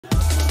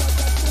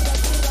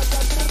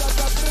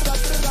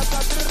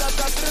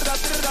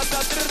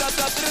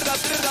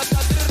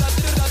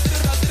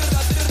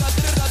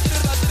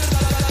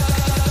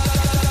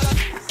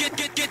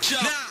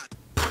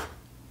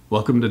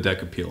Welcome to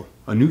Deck Appeal,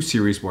 a new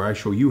series where I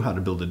show you how to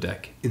build a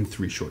deck in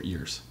 3 short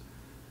years.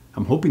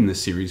 I'm hoping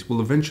this series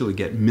will eventually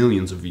get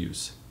millions of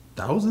views.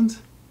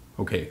 Thousands?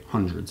 Okay,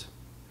 hundreds.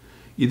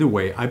 Either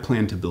way, I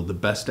plan to build the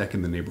best deck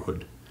in the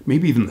neighborhood,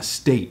 maybe even the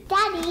state.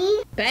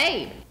 Daddy!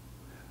 Babe!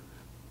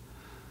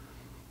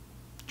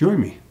 Join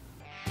me.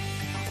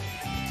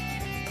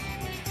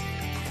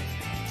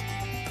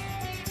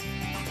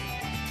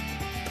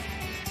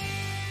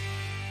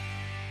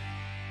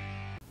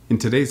 In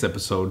today's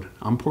episode,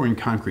 I'm pouring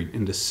concrete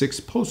into 6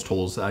 post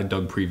holes that I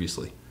dug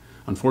previously.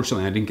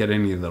 Unfortunately, I didn't get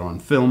any of that on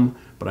film,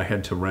 but I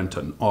had to rent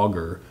an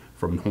auger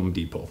from Home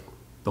Depot.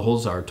 The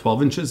holes are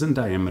 12 inches in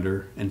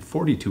diameter and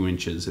 42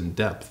 inches in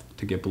depth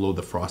to get below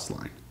the frost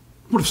line.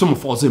 What if someone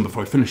falls in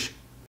before I finish?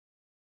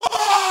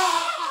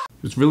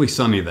 It was really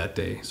sunny that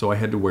day, so I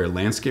had to wear a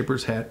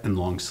landscaper's hat and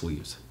long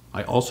sleeves.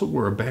 I also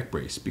wore a back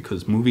brace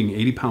because moving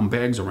 80-pound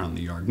bags around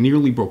the yard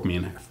nearly broke me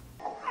in half.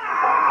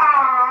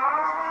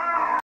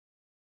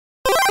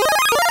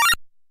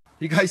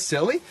 You guys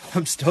silly?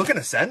 I'm still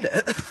gonna send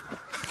it.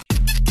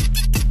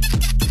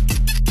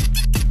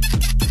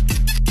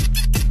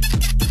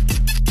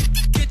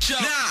 Get your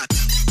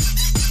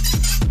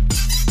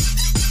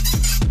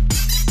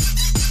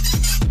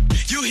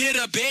You hit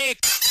a big.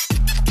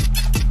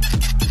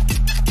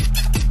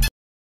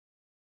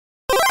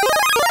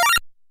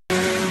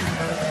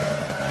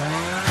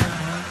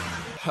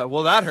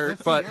 Well, that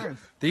hurt, but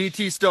the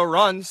ET still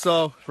runs,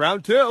 so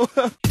round 2.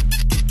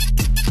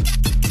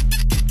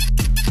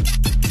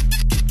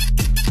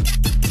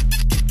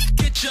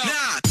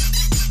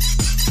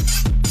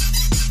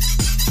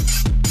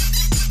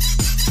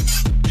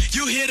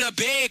 You hit a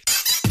big.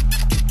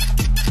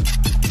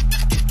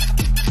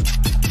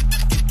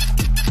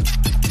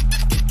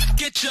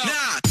 Get your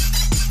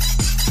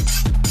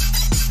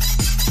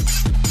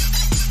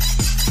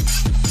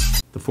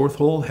The 4th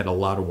hole had a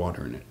lot of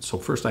water in it, so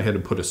first I had to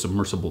put a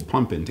submersible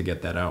pump in to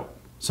get that out.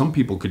 Some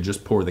people could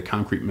just pour the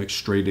concrete mix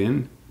straight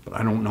in, but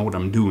I don't know what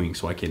I'm doing,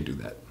 so I can't do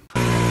that.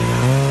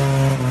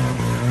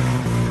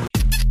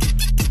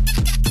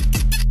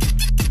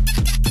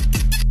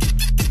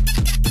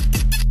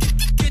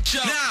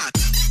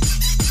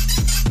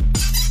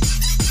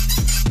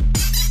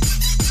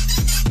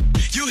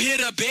 You hit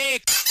a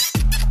big.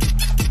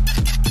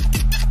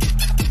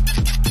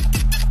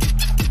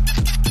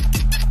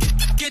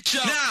 Get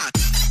your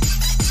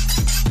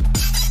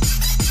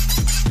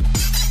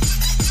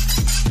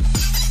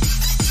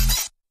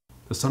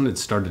The sun had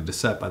started to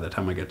set by the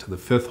time I got to the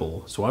 5th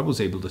hole, so I was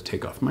able to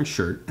take off my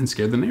shirt and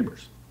scare the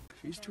neighbors.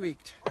 She's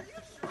tweaked.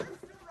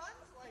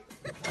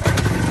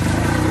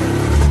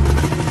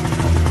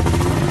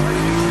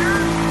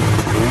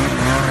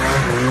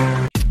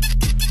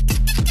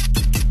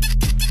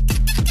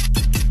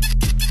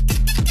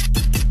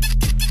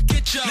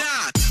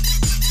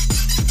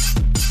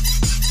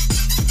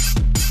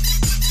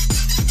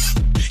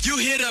 You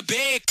hit a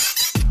big.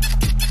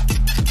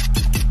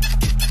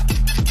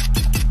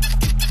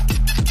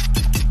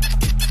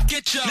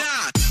 Get your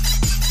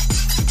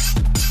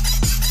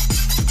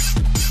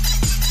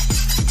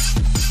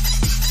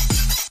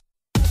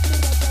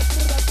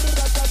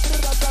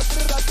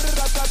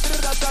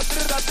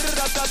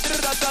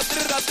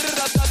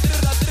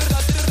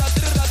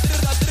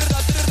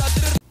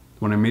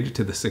When I made it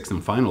to the 6th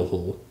and final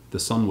hole, the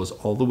sun was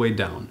all the way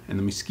down and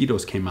the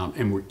mosquitoes came out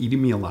and were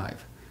eating me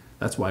alive.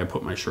 That's why I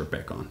put my shirt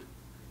back on.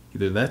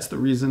 Either that's the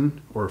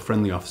reason, or a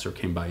friendly officer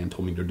came by and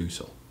told me to do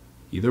so.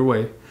 Either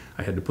way,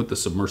 I had to put the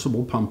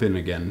submersible pump in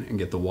again and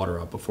get the water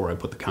out before I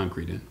put the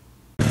concrete in.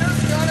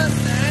 Just gonna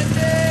send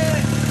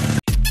it.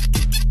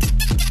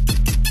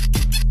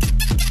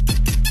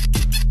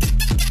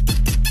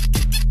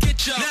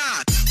 Get your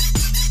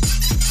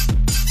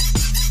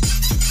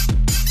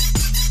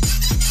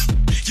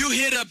You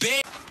hit a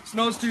big.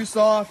 Snow's too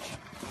soft.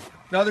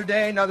 Another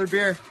day, another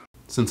beer.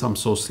 Since I'm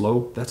so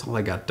slow, that's all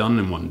I got done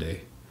in one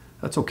day.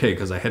 That's okay,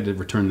 because I had to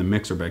return the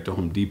mixer back to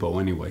Home Depot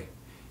anyway.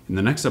 In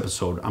the next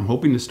episode, I'm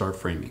hoping to start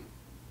framing.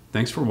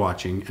 Thanks for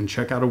watching, and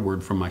check out a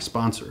word from my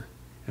sponsor.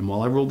 And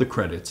while I roll the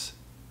credits,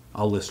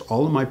 I'll list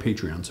all of my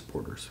Patreon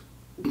supporters.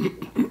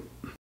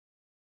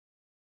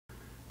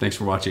 Thanks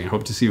for watching. I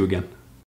hope to see you again.